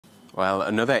Well,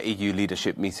 another EU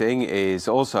leadership meeting is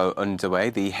also underway.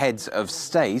 The heads of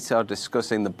state are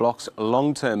discussing the bloc's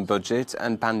long-term budget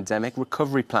and pandemic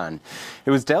recovery plan.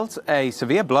 It was dealt a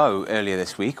severe blow earlier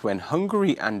this week when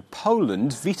Hungary and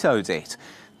Poland vetoed it.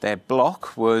 Their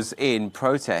bloc was in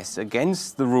protest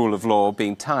against the rule of law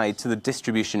being tied to the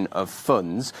distribution of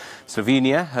funds.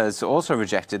 Slovenia has also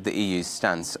rejected the EU's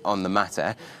stance on the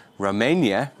matter.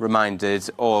 Romania reminded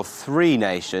all three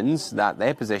nations that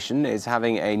their position is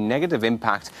having a negative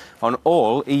impact on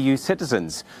all EU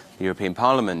citizens. The European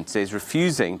Parliament is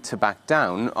refusing to back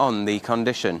down on the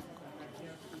condition.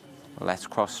 Let's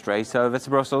cross straight over to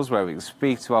Brussels, where we can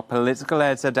speak to our political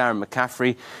editor, Darren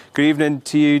McCaffrey. Good evening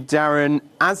to you, Darren.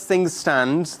 As things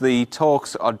stand, the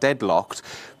talks are deadlocked.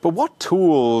 But what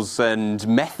tools and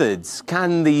methods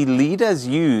can the leaders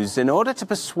use in order to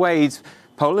persuade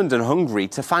Poland and Hungary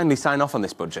to finally sign off on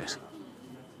this budget?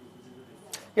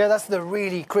 Yeah, that's the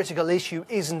really critical issue,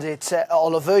 isn't it,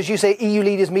 Oliver? As you say, EU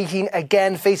leaders meeting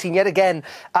again, facing yet again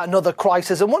another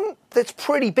crisis, and one that's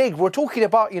pretty big. We're talking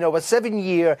about, a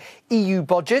 7-year EU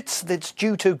budget that's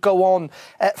due to go on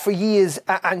for years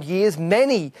and years.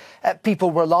 Many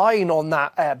people relying on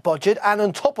that budget. And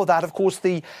on top of that, of course,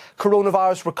 the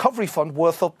coronavirus recovery fund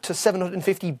worth up to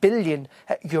 750 billion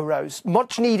euros.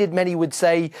 Much needed, many would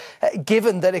say,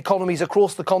 given that economies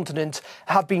across the continent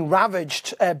have been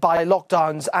ravaged by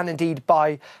lockdowns and indeed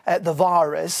by the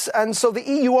virus. And so the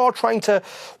EU are trying to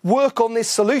work on this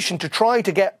solution to try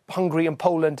to get Hungary and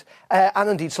Poland and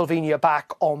indeed Slovenia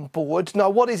back on board. Now,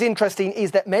 what is interesting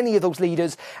is that many of those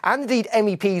leaders and indeed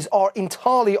MEPs are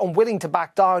entirely unwilling to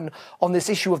back down on this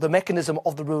issue of the mechanism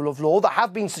of the rule of law. There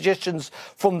have been suggestions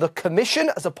from the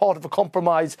Commission as a part of a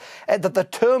compromise that the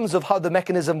terms of how the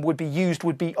mechanism would be used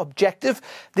would be objective.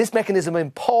 This mechanism,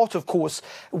 in part, of course,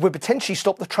 would potentially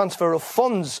stop the transfer of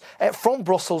funds from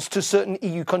Brussels to certain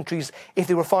EU countries if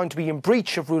they were found to be in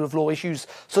breach of rule of law issues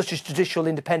such as judicial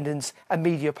independence and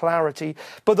media plurality.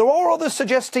 But there are others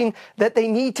suggesting that they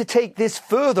need to take this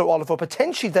further, Oliver,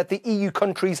 potentially that the EU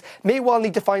countries may well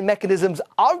need to find mechanisms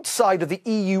outside of the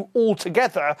EU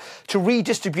altogether to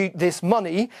redistribute this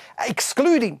money,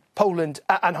 excluding Poland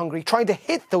and Hungary, trying to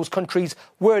hit those countries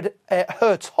where it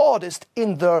hurts hardest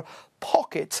in their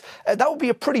pocket. That would be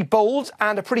a pretty bold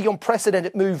and a pretty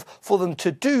unprecedented move for them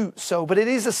to do so. But it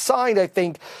is a sign, I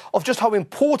think, of just how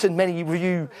important many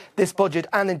view this budget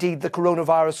and indeed the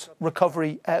coronavirus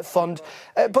recovery fund.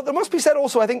 But there must be said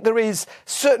also, I think there is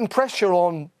certain pressure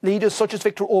on leaders such as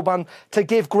Viktor Orban to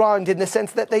give ground in the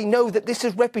sense that they know that this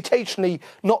is reputationally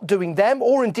not doing them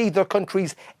or indeed their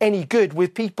countries any good,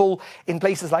 with people in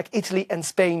places like Italy and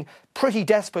Spain pretty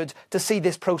desperate to see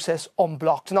this process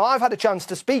unblocked. Now, I've had a chance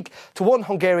to speak to one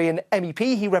Hungarian MEP.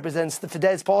 He represents the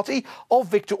Fidesz party of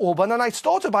Viktor Orban, and I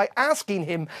started by asking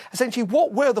him essentially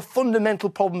what were the fundamental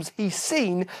problems he's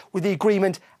seen with the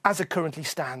agreement as it currently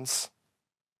stands.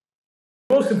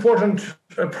 The most important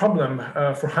problem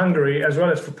for Hungary as well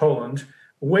as for Poland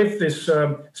with this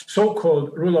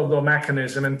so-called rule of law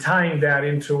mechanism and tying that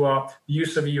into the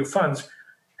use of EU funds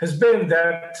has been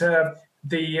that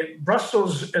the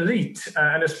Brussels elite,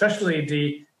 and especially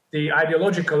the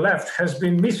ideological left, has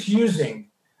been misusing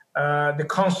the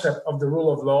concept of the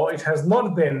rule of law. It has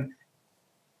not been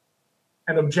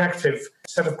an objective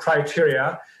set of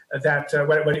criteria that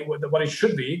what it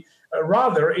should be.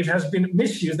 Rather, it has been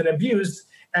misused and abused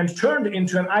and turned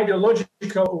into an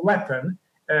ideological weapon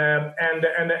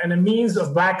and a means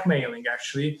of blackmailing,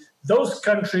 actually, those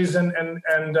countries and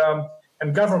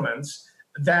governments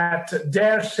that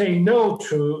dare say no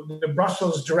to the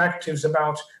Brussels directives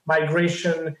about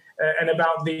migration and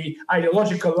about the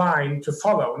ideological line to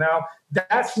follow. Now,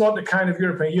 that's not the kind of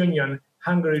European Union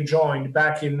Hungary joined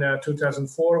back in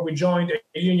 2004. We joined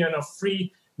a union of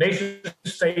free nation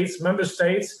states, member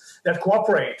states that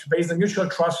cooperate based on mutual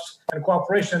trust and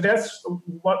cooperation. And that's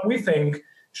what we think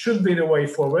should be the way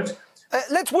forward.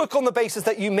 Let's work on the basis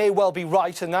that you may well be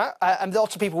right in that, and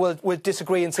lots of people would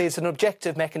disagree and say it's an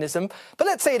objective mechanism. But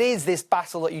let's say it is this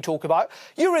battle that you talk about.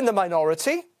 You're in the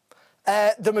minority.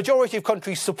 The majority of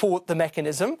countries support the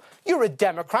mechanism. You're a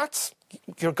Democrat.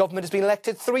 Your government has been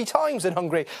elected 3 times in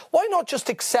Hungary. Why not just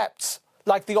accept,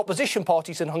 like the opposition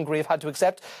parties in Hungary have had to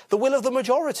accept, the will of the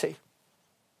majority?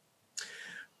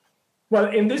 Well,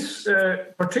 in this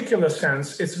particular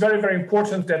sense, it's very, very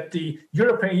important that the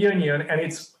European Union and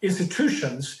its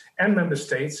institutions and member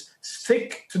states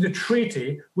stick to the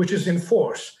treaty which is in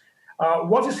force.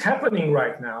 What is happening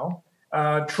right now,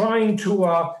 trying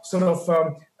to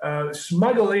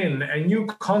smuggle in a new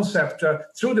concept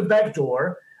through the back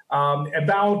door,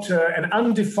 about an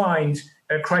undefined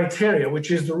criteria, which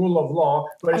is the rule of law.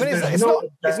 I mean,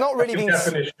 it's not really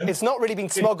being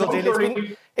smuggled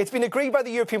in. It's been agreed by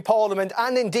the European Parliament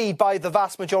and indeed by the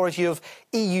vast majority of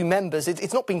EU members.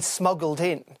 It's not been smuggled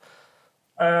in.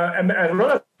 A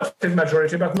relative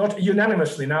majority, but not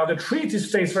unanimously. Now, the treaty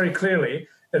states very clearly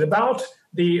that about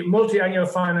the multi-annual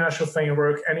financial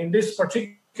framework, and in this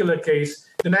particular case,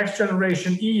 the Next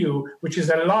Generation EU, which is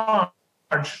a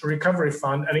large recovery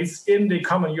fund, and it's in the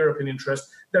common European interest,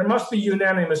 there must be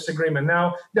unanimous agreement.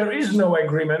 Now, there is no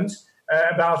agreement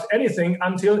about anything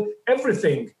until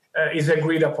everything is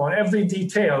agreed upon, every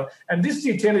detail. And this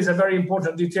detail is a very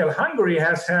important detail. Hungary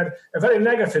has had a very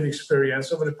negative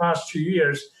experience over the past 2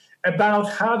 years about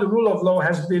how the rule of law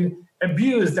has been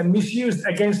abused and misused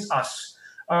against us.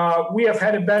 We have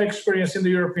had a bad experience in the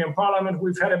European Parliament.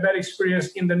 We've had a bad experience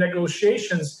in the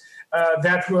negotiations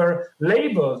that were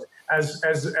labeled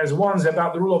as ones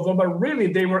about the rule of law, but really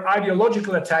they were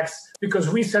ideological attacks because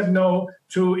we said no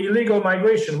to illegal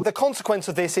migration. The consequence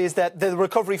of this is that the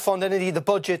recovery fund and indeed the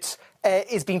budget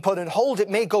is being put on hold. It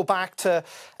may go back to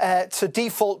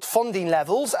default funding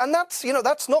levels, and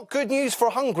that's not good news for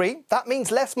Hungary. That means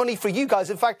less money for you guys.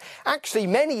 In fact, actually,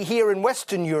 many here in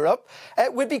Western Europe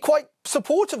would be quite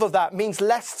supportive of that. It means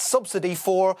less subsidy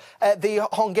for the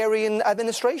Hungarian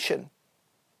administration.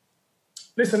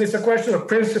 Listen, it's a question of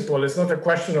principle. It's not a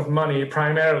question of money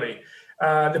primarily.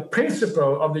 The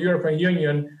principle of the European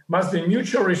Union must be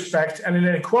mutual respect and an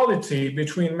equality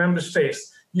between member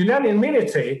states.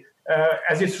 Unanimity,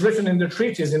 as it's written in the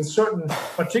treaties in certain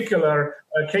particular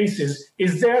cases,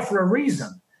 is there for a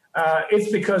reason.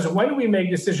 It's because when we make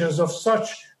decisions of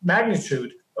such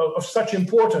magnitude, of such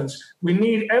importance, we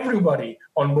need everybody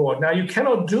on board. Now, you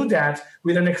cannot do that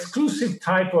with an exclusive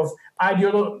type of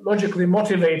ideologically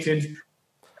motivated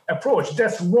approach.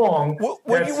 That's wrong.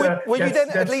 Would you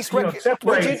at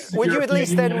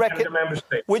least then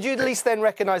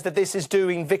recognise that this is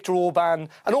doing Viktor Orban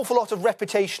an awful lot of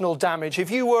reputational damage? If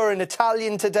you were an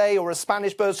Italian today or a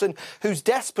Spanish person who's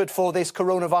desperate for this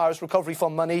coronavirus recovery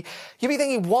fund money, you'd be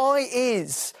thinking, why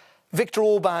is Viktor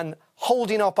Orban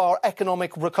holding up our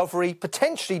economic recovery,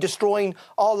 potentially destroying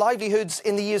our livelihoods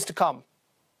in the years to come?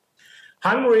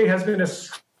 Hungary has been a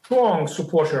strong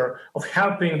supporter of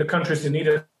helping the countries in need,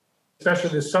 especially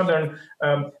the southern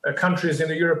countries in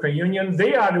the European Union.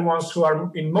 They are the ones who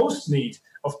are in most need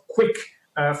of quick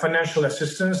financial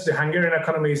assistance. The Hungarian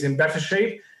economy is in better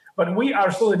shape, but we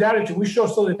show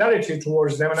solidarity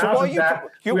towards them. And so out of that,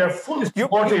 we are fully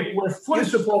supportive. We're fully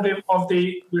supportive of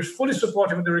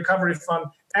the recovery fund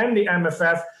and the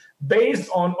MFF, based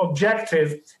on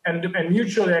objective and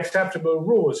mutually acceptable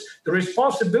rules. The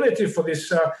responsibility for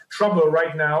this trouble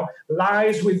right now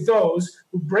lies with those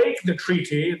who break the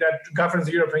treaty that governs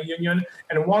the European Union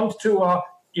and want to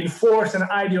enforce an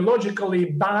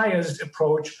ideologically biased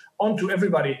approach onto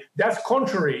everybody. That's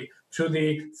contrary to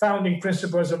the founding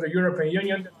principles of the European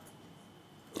Union.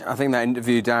 I think that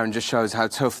interview, Darren, just shows how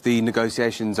tough the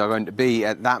negotiations are going to be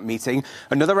at that meeting.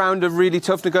 Another round of really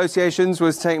tough negotiations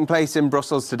was taking place in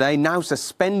Brussels today, now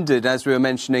suspended, as we were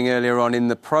mentioning earlier on in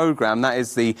the programme. That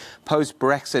is the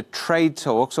post-Brexit trade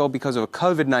talks, all because of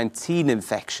COVID-19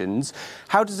 infections.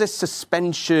 How does this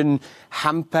suspension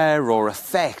hamper or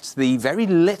affect the very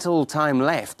little time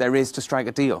left there is to strike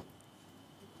a deal?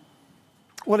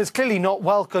 Well, it's clearly not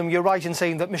welcome. You're right in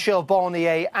saying that Michel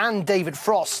Barnier and David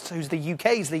Frost, who's the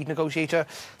UK's lead negotiator,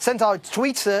 sent out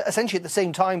tweets essentially at the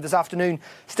same time this afternoon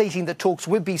stating that talks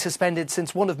would be suspended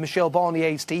since one of Michel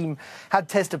Barnier's team had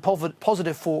tested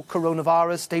positive for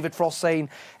coronavirus. David Frost saying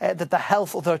that the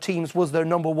health of their teams was their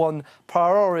number one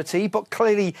priority. But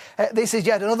clearly, this is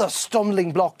yet another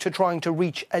stumbling block to trying to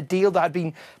reach a deal. There had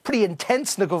been pretty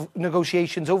intense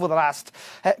negotiations over the last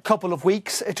couple of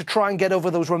weeks to try and get over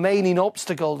those remaining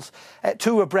obstacles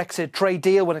to a Brexit trade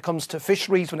deal when it comes to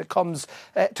fisheries, when it comes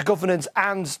to governance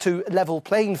and to level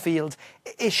playing field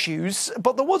issues.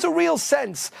 But there was a real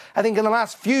sense, I think, in the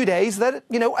last few days that,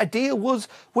 a deal was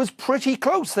pretty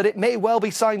close, that it may well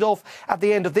be signed off at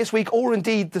the end of this week or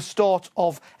indeed the start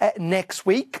of next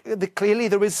week. Clearly,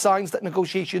 there is signs that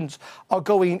negotiations are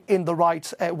going in the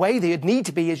right way. They'd need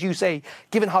to be, as you say,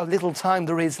 given how little time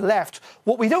there is left.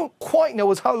 What we don't quite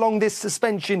know is how long this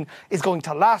suspension is going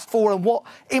to last for and what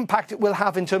impact it will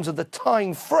have in terms of the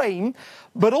time frame.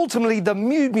 But ultimately, the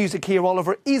mood music here,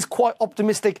 Oliver, is quite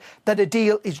optimistic that a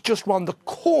deal is just round the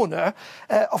corner.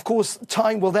 Of course,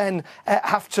 time will then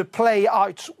have to play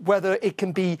out whether it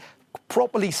can be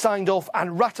properly signed off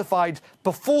and ratified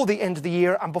before the end of the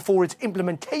year and before its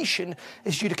implementation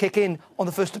is due to kick in on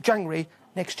the 1st of January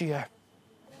next year.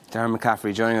 Darren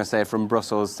McCaffrey joining us there from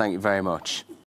Brussels. Thank you very much.